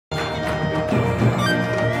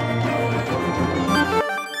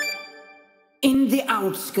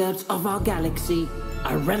outskirts of our galaxy,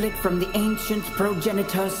 a relic from the ancient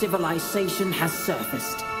progenitor civilization has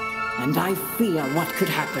surfaced, and I fear what could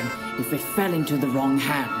happen if it fell into the wrong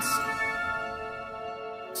hands.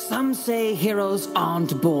 Some say heroes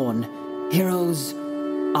aren't born, heroes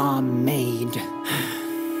are made.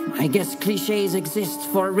 I guess cliches exist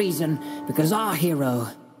for a reason, because our hero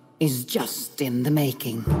is just in the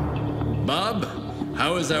making. Bob,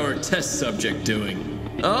 how is our test subject doing?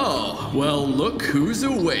 Oh, well, look who's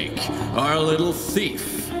awake. Our little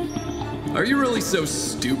thief. Are you really so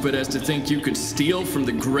stupid as to think you could steal from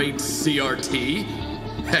the great CRT?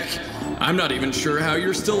 Heck, I'm not even sure how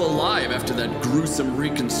you're still alive after that gruesome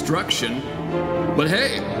reconstruction. But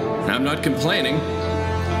hey, I'm not complaining.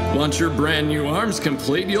 Once your brand new arm's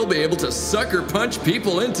complete, you'll be able to sucker punch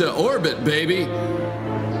people into orbit, baby.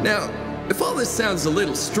 Now, if all this sounds a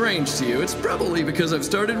little strange to you, it's probably because I've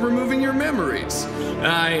started removing your memories.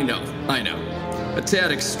 I know. A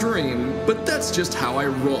tad extreme, but that's just how I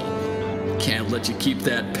roll. Can't let you keep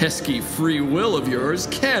that pesky free will of yours,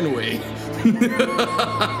 can we?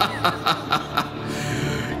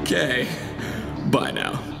 Okay, bye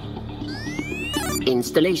now.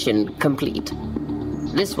 Installation complete.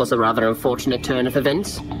 This was a rather unfortunate turn of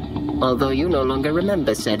events, although you no longer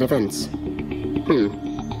remember said events.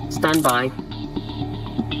 Stand by.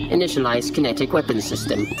 Initialize kinetic weapon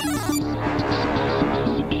system.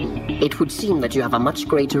 It would seem that you have a much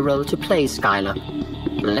greater role to play, Skylar.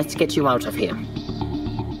 Let's get you out of here.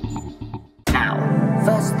 Now,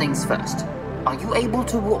 first things first. Are you able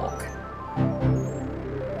to walk?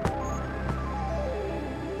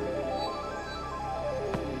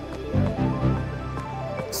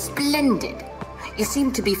 Splendid. You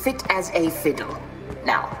seem to be fit as a fiddle.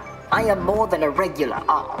 Now, I am more than a regular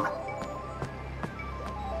arm.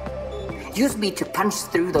 Use me to punch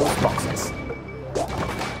through those boxes.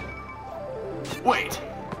 Wait,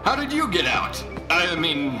 how did you get out? I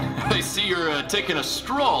mean, I see you're taking a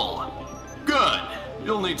stroll. Good.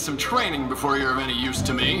 You'll need some training before you're of any use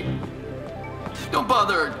to me. Don't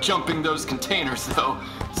bother jumping those containers, though.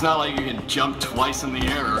 It's not like you can jump twice in the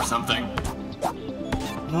air or something.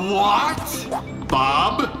 What?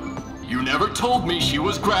 Bob? You never told me she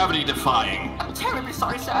was gravity-defying. I'm terribly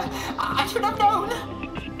sorry, sir. I should have known.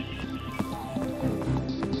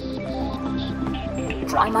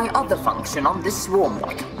 Try my other function on this swarm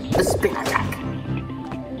bot, the spin attack.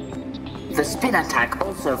 The spin attack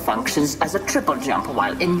also functions as a triple jump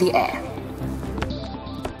while in the air.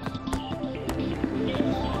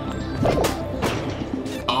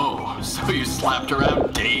 Oh, so you slapped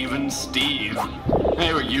around Dave and Steve.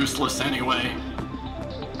 They were useless anyway.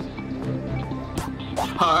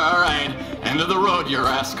 Alright, end of the road, you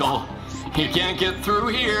rascal. You can't get through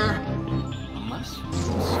here. Unless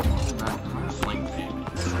you're not grappling, baby.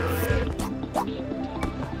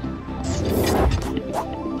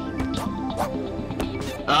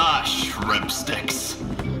 Ah, shrimp sticks.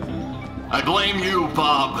 I blame you,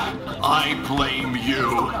 Bob. I blame you.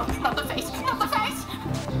 Oh, no, not the face, not the face!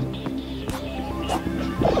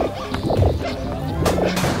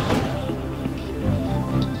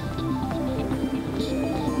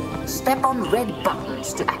 Step on red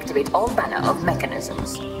buttons to activate all manner of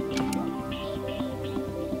mechanisms.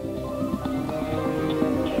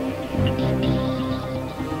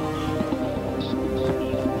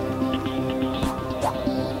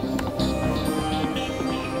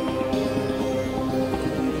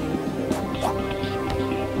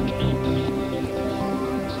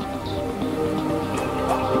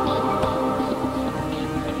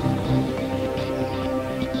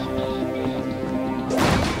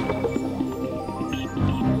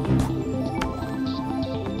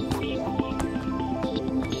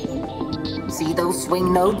 See those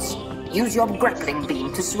swing nodes? Use your grappling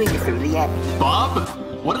beam to swing through the air. Bob?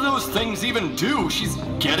 What do those things even do? She's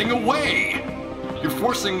getting away. You're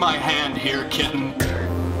forcing my hand here, kitten.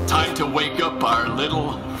 Time to wake up our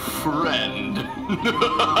little friend.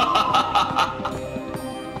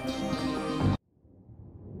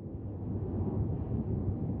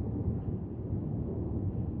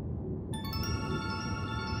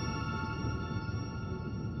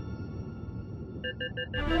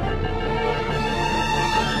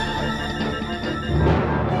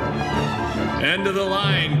 End of the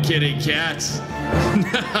line, kitty cats.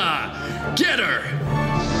 Get her!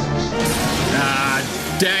 Ah,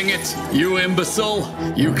 dang it, you imbecile.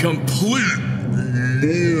 You complete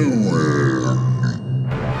moron.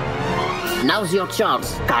 Now's your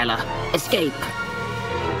chance, Skylar. Escape.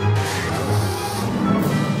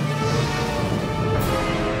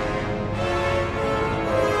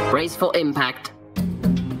 Brace for impact.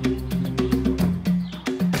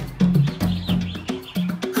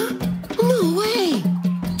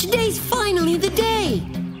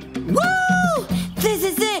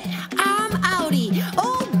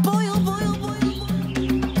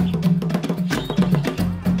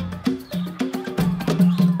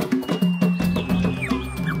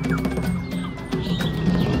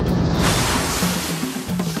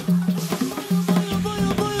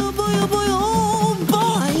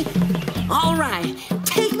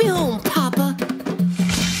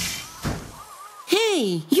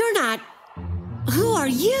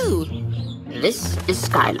 This is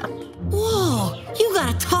Skylar. Whoa, you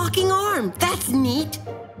got a talking arm. That's neat.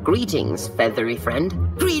 Greetings, feathery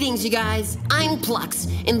friend. Greetings, you guys. I'm Plux,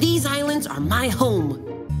 and these islands are my home.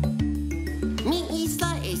 Mi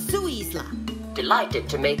isla es su isla. Delighted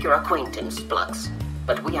to make your acquaintance, Plux.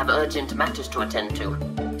 But we have urgent matters to attend to.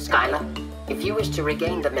 Skylar, if you wish to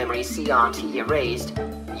regain the memory CRT erased,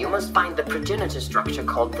 you must find the progenitor structure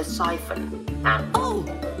called the siphon. And Oh,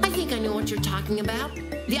 I think I know what you're talking about.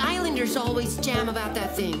 The islanders always jam about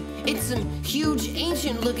that thing. It's some huge,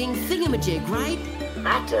 ancient-looking thingamajig, right?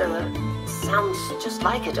 that, sounds just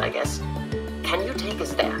like it, I guess. Can you take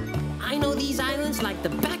us there? I know these islands like the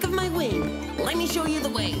back of my wing. Let me show you the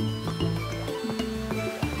way.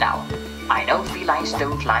 Now, I know felines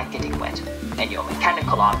don't like getting wet, and your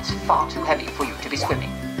mechanical arm is far too heavy for you to be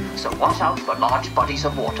swimming. So watch out for large bodies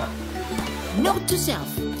of water. Note to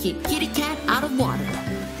self, keep kitty cat out of water.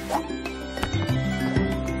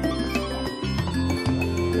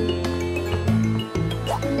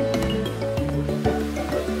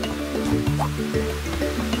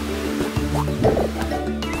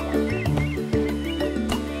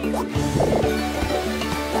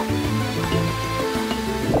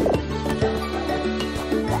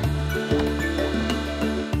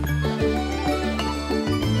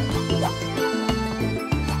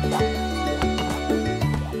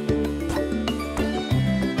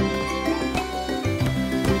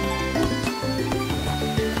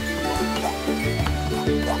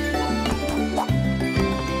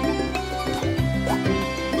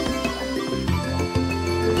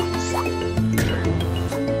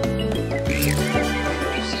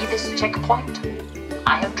 Checkpoint.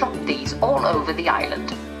 I have dropped these all over the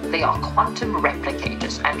island. They are quantum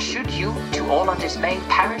replicators, and should you, to all our dismay,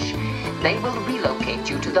 perish, they will relocate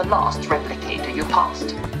you to the last replicator you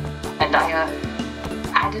passed. And I,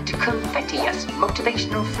 added confetti as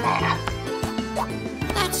motivational flair.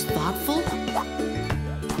 That's thoughtful.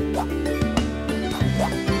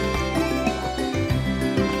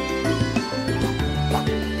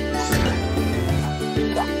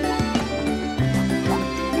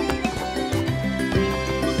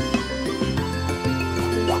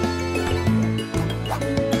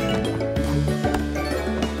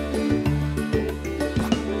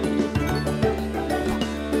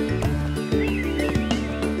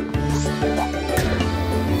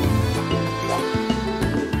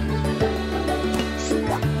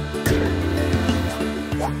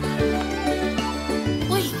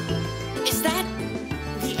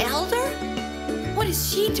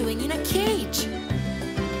 Doing in a cage?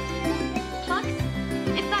 Plux,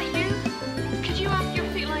 is that you? Could you ask your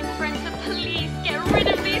feline friends to please get rid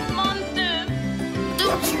of these monsters?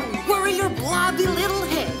 Don't you worry your blobby little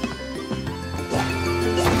head.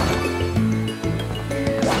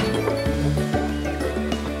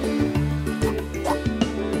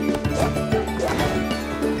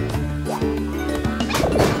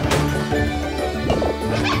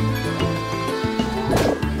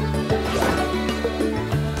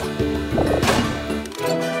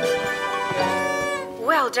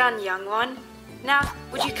 Well done, young one. Now,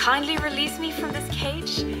 would you kindly release me from this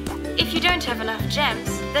cage? If you don't have enough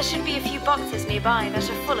gems, there should be a few boxes nearby that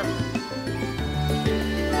are full of them.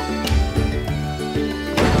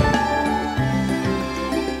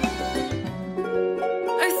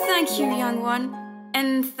 Oh, thank you, young one.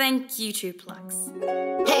 And thank you too,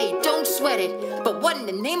 Plux. Hey, don't sweat it. But what in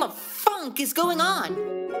the name of funk is going on?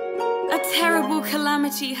 A terrible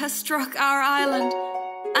calamity has struck our island,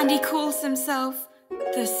 and he calls himself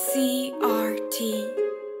the CRT.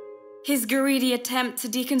 His greedy attempt to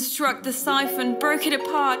deconstruct the siphon broke it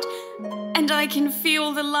apart, and I can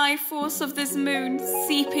feel the life force of this moon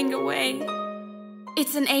seeping away.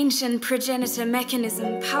 It's an ancient progenitor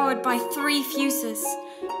mechanism powered by 3 fuses.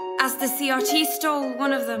 As the CRT stole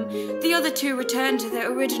one of them, the other 2 returned to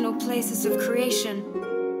their original places of creation,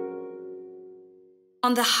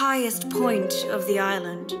 on the highest point of the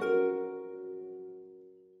island.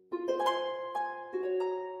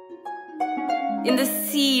 In the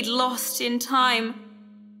seed lost in time.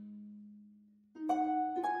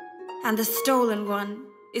 And the stolen one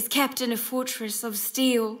is kept in a fortress of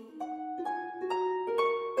steel.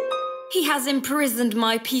 He has imprisoned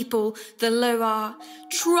my people, the Loa,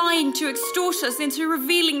 trying to extort us into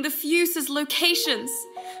revealing the fuse's locations.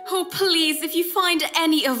 Oh, please, if you find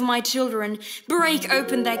any of my children, break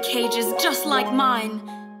open their cages just like mine.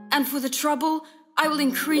 And for the trouble, I will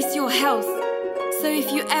increase your health. So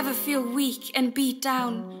if you ever feel weak and beat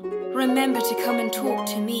down, remember to come and talk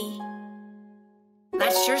to me.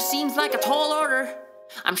 That sure seems like a tall order.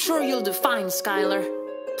 I'm sure you'll do fine, Skylar.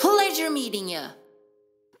 Pleasure meeting you.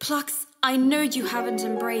 Plux, I know you haven't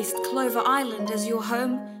embraced Clover Island as your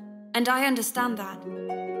home, and I understand that.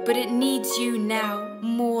 But it needs you now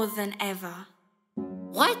more than ever.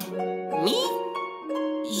 What? Me?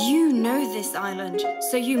 You know this island,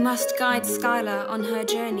 so you must guide Skylar on her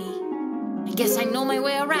journey. I guess I know my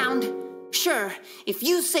way around. Sure, if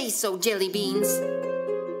you say so, Jelly Beans.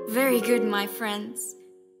 Very good, my friends.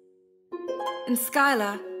 And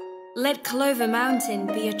Skylar, let Clover Mountain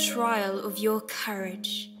be a trial of your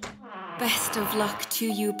courage. Best of luck to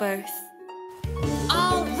you both.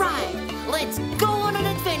 All right, let's go on an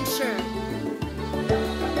adventure.